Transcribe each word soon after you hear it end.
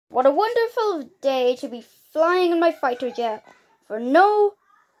What a wonderful day to be flying in my fighter jet for no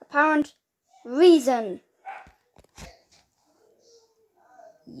apparent reason.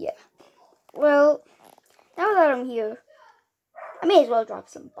 Yeah. Well, now that I'm here, I may as well drop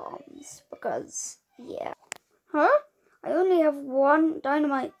some bombs because, yeah. Huh? I only have one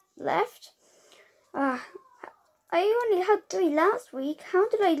dynamite left. I only had 3 last week. How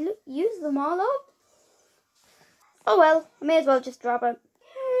did I use them all up? Oh well, I may as well just drop it.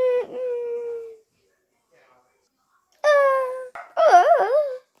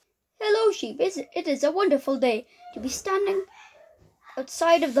 Hello, sheep. It is a wonderful day to be standing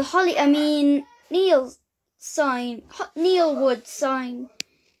outside of the Neil's sign. Neilwood sign.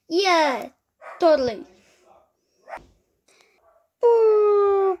 Yeah, totally.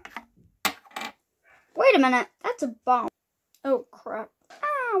 Wait a minute, that's a bomb. Oh crap.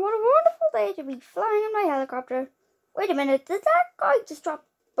 What a wonderful day to be flying in my helicopter. Wait a minute, did that guy just drop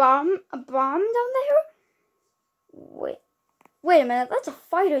a bomb down there? Wait a minute, that's a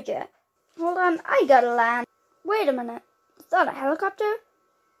fighter jet. Hold on, I gotta land. Wait a minute, is that a helicopter?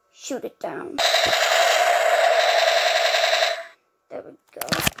 Shoot it down. There we go.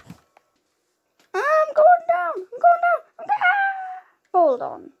 I'm going down. Hold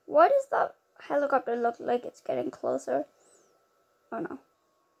on, why does that helicopter look like it's getting closer? Oh no.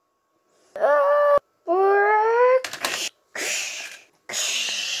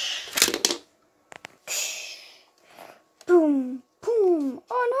 Boom, boom.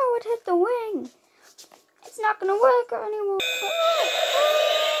 Oh no, it hit the wing. It's not gonna work anymore.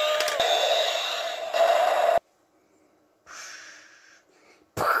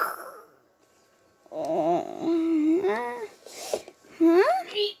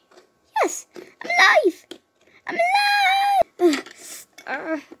 Yes, I'm alive.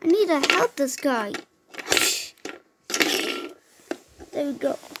 I need to help this guy. There we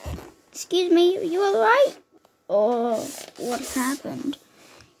go. Excuse me, are you alright? Oh, what happened?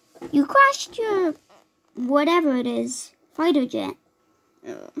 You crashed your whatever it is, fighter jet.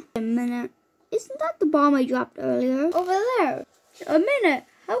 A minute. Isn't that the bomb I dropped earlier? Over there. A minute.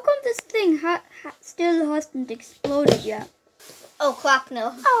 How come this thing still hasn't exploded yet? Oh crap,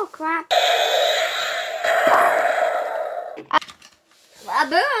 no. Oh crap.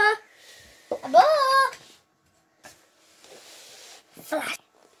 Abba! Flash.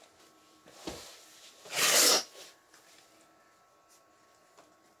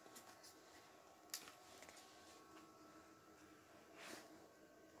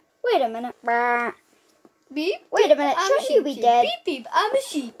 Wait a minute. Beep. Wait a minute. Shouldn't you be dead? Beep beep. I'm a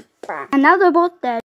sheep. And now they're both dead.